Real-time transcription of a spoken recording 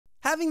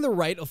Having the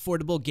right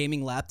affordable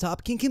gaming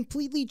laptop can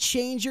completely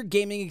change your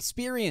gaming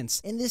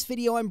experience. In this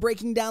video, I'm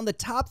breaking down the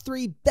top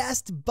 3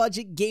 best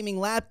budget gaming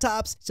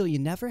laptops so you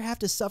never have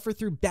to suffer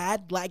through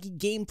bad, laggy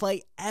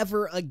gameplay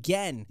ever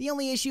again. The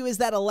only issue is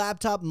that a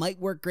laptop might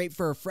work great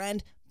for a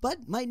friend,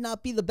 but might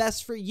not be the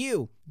best for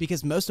you,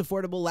 because most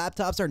affordable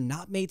laptops are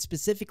not made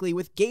specifically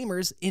with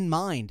gamers in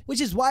mind, which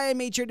is why I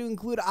made sure to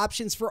include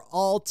options for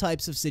all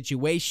types of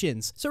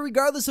situations. So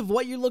regardless of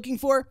what you're looking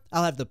for,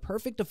 I'll have the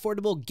perfect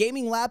affordable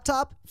gaming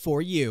laptop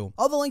for you.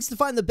 All the links to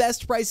find the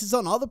best prices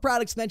on all the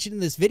products mentioned in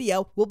this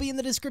video will be in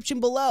the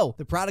description below.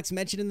 The products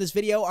mentioned in this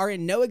video are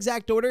in no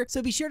exact order,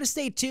 so be sure to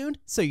stay tuned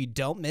so you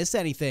don't miss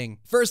anything.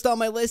 First on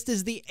my list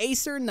is the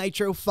Acer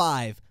Nitro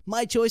 5.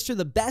 My choice for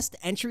the best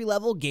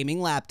entry-level gaming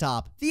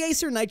laptop. The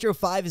Acer Nitro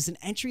 5 is an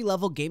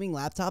entry-level gaming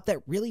laptop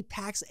that really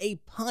packs a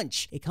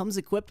punch. It comes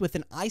equipped with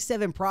an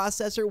i7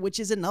 processor, which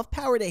is enough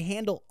power to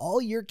handle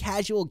all your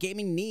casual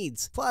gaming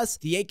needs. Plus,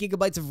 the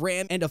 8GB of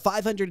RAM and a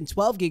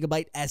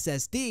 512GB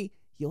SSD,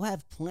 you'll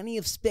have plenty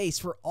of space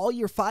for all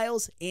your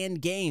files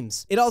and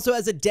games. It also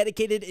has a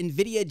dedicated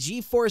NVIDIA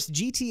GeForce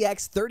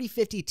GTX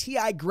 3050 Ti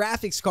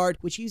graphics card,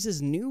 which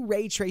uses new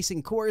ray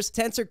tracing cores,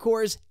 tensor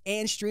cores,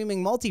 and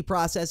streaming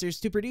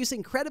multiprocessors to produce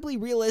incredibly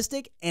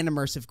realistic and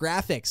immersive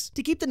graphics.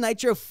 To keep the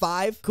Nitro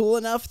 5 cool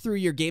enough through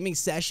your gaming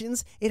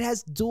sessions, it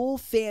has dual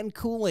fan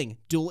cooling,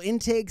 dual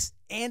intakes,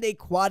 and a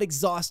quad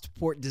exhaust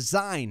port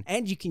design.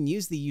 And you can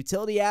use the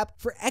utility app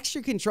for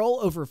extra control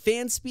over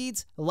fan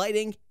speeds,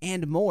 lighting,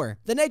 and more.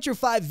 The Nitro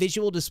 5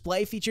 visual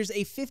display features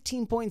a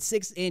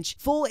 15.6-inch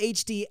Full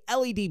HD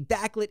LED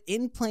backlit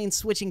in-plane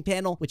switching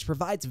panel, which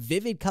provides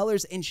vivid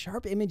colors and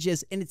sharp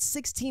images in its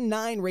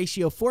 16:9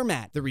 ratio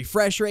format. The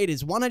refresh rate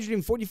is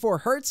 144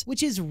 Hz,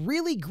 which is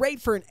really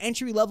great for an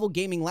entry-level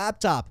gaming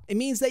laptop. It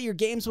means that your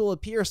games will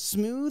appear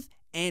smooth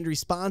and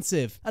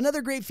responsive.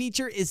 Another great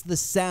feature is the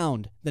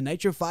sound. The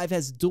Nitro 5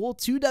 has dual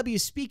 2W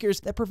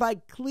speakers that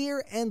provide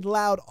clear and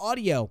loud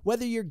audio.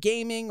 Whether you're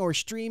gaming or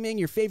streaming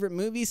your favorite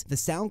movies, the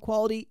sound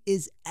quality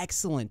is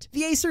excellent.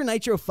 The Acer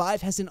Nitro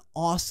 5 has an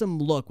awesome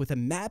look with a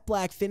matte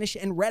black finish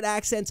and red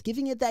accents,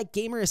 giving it that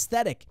gamer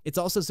aesthetic. It's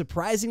also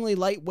surprisingly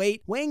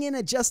lightweight, weighing in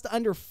at just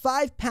under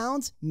 5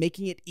 pounds,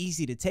 making it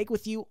easy to take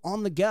with you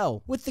on the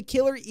go. With the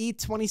killer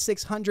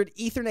E2600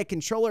 Ethernet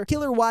controller,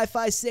 killer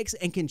Wi-Fi 6,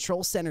 and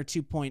Control Center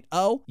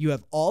 2.0, you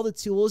have all the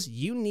tools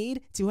you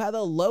need to have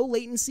a low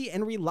latency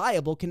and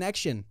reliable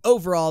connection.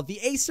 Overall, the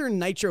Acer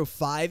Nitro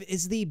 5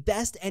 is the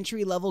best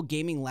entry-level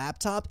gaming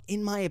laptop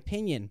in my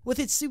opinion. With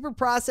its super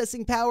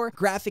processing power,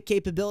 graphic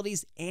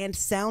capabilities, and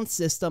sound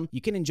system, you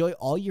can enjoy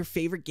all your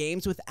favorite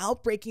games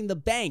without breaking the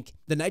bank.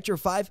 The Nitro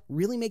 5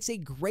 really makes a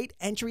great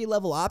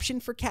entry-level option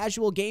for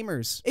casual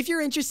gamers. If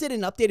you're interested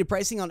in updated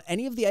pricing on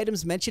any of the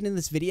items mentioned in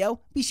this video,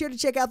 be sure to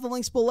check out the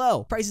links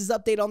below. Prices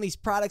update on these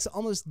products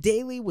almost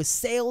daily with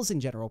sales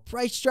and general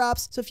price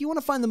drops, so if you want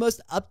to find the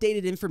most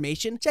updated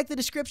information, check the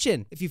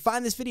description. If you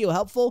find this video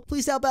helpful,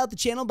 please help out the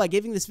channel by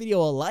giving this video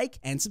a like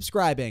and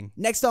subscribing.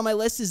 Next on my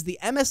list is the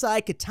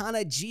MSI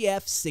Katana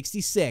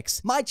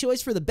GF66, my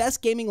choice for the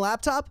best gaming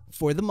laptop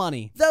for the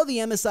money. Though the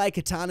MSI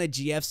Katana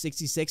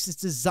GF66 is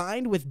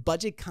designed with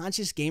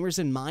budget-conscious gamers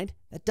in mind,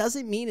 that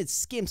doesn't mean it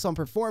skimps on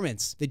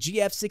performance. The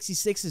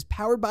GF66 is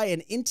powered by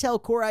an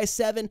Intel Core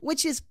i7,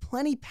 which is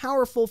plenty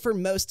powerful for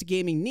most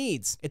gaming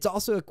needs. It's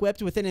also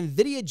equipped with an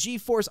NVIDIA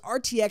GeForce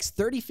RTX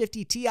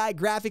 3050 Ti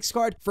graphics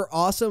card for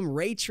awesome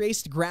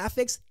ray-traced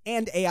graphics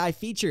and AI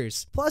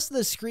features. Plus,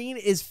 the screen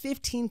is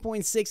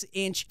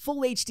 15.6-inch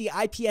Full HD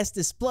IPS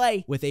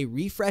display with a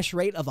refresh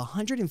rate of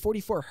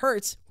 144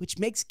 Hz, which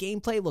makes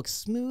gameplay look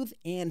smooth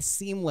and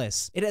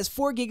seamless. It has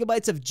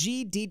 4GB of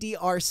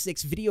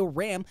GDDR6 video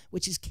RAM,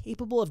 which is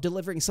capable of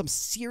delivering some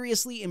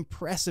seriously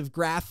impressive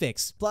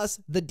graphics.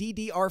 Plus, the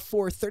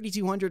DDR4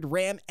 3200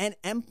 RAM and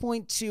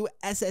M.2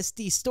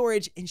 SSD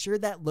storage ensure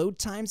that load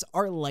times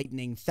are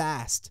lightning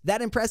fast.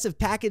 That impressive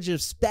package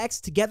of specs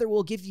together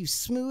will give you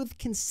smooth,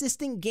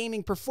 consistent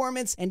gaming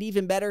performance, and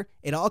even better,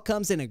 it all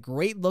comes in a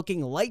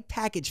great-looking light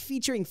package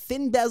featuring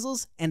thin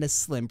bezels and a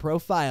slim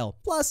profile.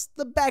 Plus,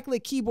 the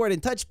backlit keyboard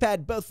and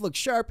touchpad both look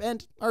sharp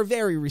and are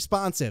very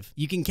responsive.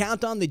 You can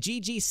count on the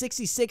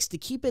GG66 to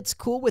keep its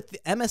cool with the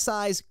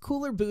MSI's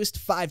Cooler Boost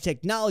 5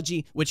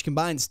 technology, which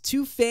combines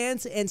 2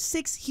 fans and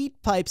 6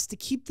 heat pipes to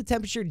keep the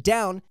temperature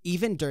down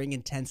even during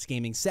intense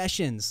gaming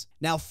sessions.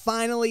 Now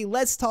finally,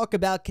 let's talk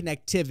about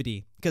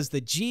connectivity, because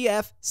the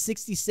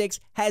GF66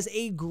 has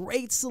a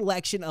great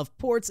selection of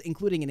ports,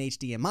 including an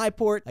HDMI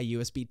port, a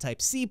USB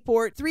Type-C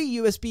port, 3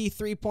 USB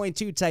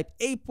 3.2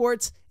 Type-A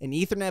ports, an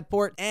Ethernet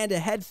port, and a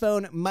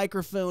headphone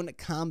microphone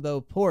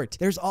combo port.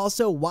 There's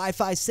also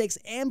Wi-Fi 6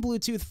 and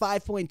Bluetooth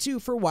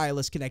 5.2 for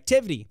wireless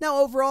connectivity.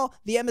 Now overall,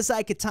 the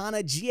MSI Katana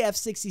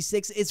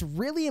GF66 is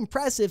really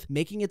impressive,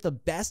 making it the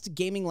best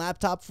gaming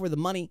laptop for the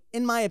money,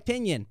 in my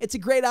opinion. It's a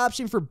great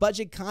option for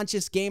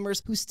budget-conscious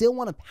gamers who still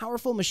want a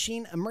powerful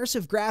machine,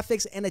 immersive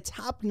graphics, and a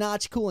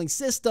top-notch cooling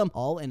system,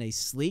 all in a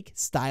sleek,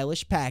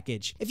 stylish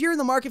package. If you're in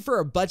the market for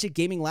a budget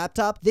gaming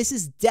laptop, this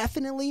is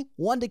definitely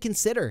one to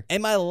consider.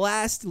 And my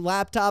last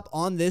laptop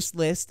on this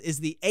list is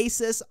the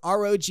ASUS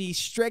ROG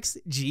Strix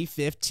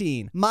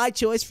G15, my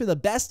choice for the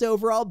best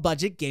overall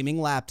budget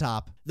gaming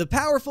laptop. The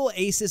powerful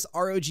ASUS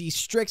ROG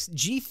Strix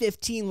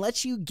G15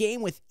 lets you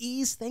game with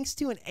ease thanks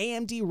to an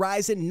AMD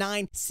Ryzen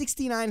 9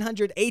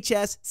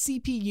 6900HS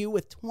CPU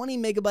with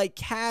 20MB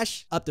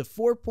cache, up to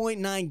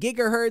 4.9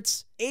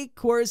 GHz, 8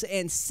 cores,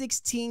 and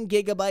 16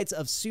 GB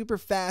of super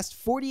fast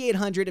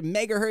 4800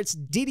 MHz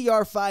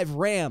DDR5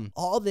 RAM.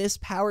 All this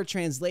power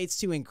translates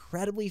to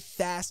incredibly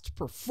fast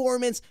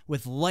performance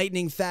with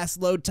lightning fast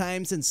load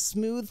times and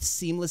smooth,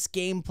 seamless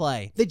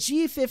gameplay. The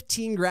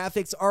G15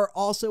 graphics are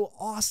also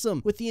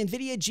awesome, with the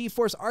NVIDIA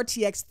GeForce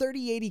RTX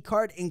 3080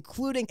 card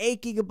including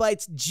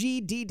 8GB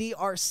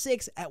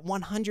GDDR6 at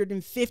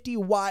 150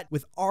 watt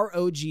with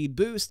ROG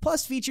boost,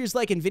 plus features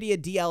like NVIDIA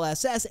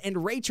DLSS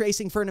and ray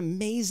tracing for an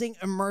amazing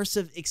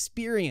immersive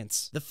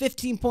experience. The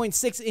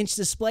 15.6-inch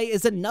display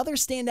is another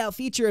standout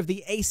feature of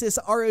the ASUS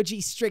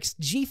ROG Strix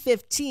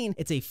G15.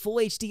 It's a full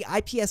HD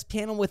IPS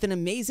panel with an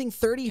amazing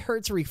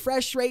 30Hz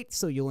refresh rate,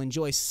 so you'll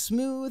enjoy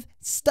smooth,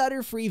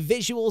 stutter-free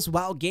visuals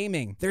while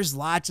gaming. There's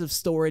lots of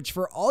storage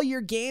for all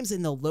your games,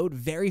 and they'll load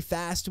very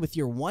fast with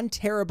your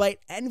 1TB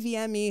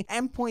NVMe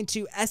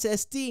M.2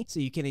 SSD, so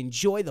you can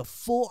enjoy the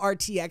full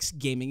RTX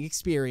gaming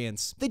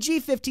experience. The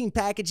G15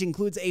 package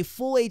includes a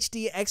full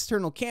HD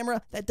external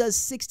camera that does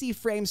 60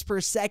 frames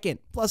per second,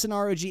 plus an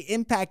ROG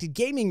Impact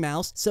gaming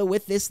mouse, so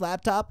with this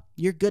laptop,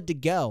 you're good to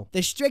go.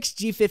 The Strix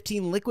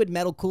G15 liquid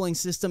metal cooling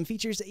system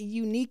features a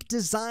unique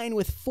design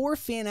with 4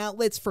 fan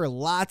outlets for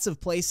lots of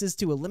places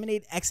to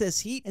eliminate excess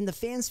heat, and the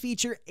fans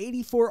feature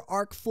 84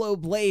 arc flow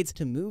blades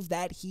to move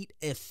that heat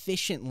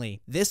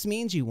efficiently. This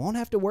means you won't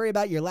have to worry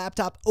about your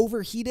laptop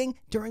overheating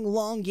during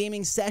long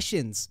gaming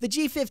sessions. The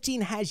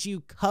G15 has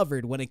you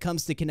covered when it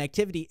comes to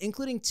connectivity,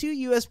 including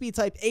 2 USB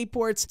Type-A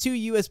ports,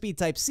 2 USB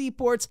Type-C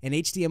ports, an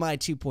HDMI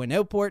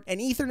 2.0 port, an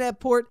Ethernet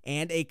port,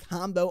 and a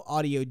combo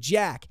audio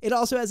jack. It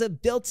also has a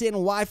built-in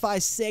Wi-Fi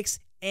 6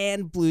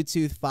 and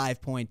Bluetooth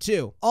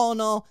 5.2. All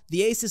in all,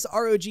 the ASUS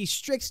ROG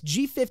Strix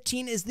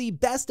G15 is the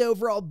best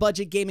overall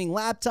budget gaming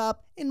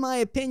laptop, in my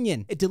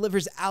opinion. It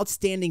delivers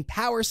outstanding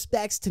power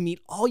specs to meet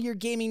all your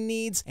gaming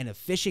needs, an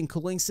efficient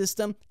cooling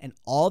system, and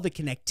all the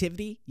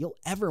connectivity you'll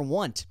ever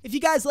want. If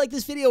you guys like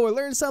this video or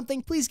learned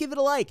something, please give it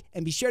a like,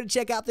 and be sure to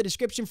check out the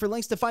description for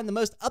links to find the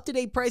most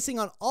up-to-date pricing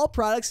on all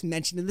products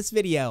mentioned in this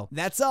video.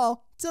 That's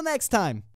all. Till next time.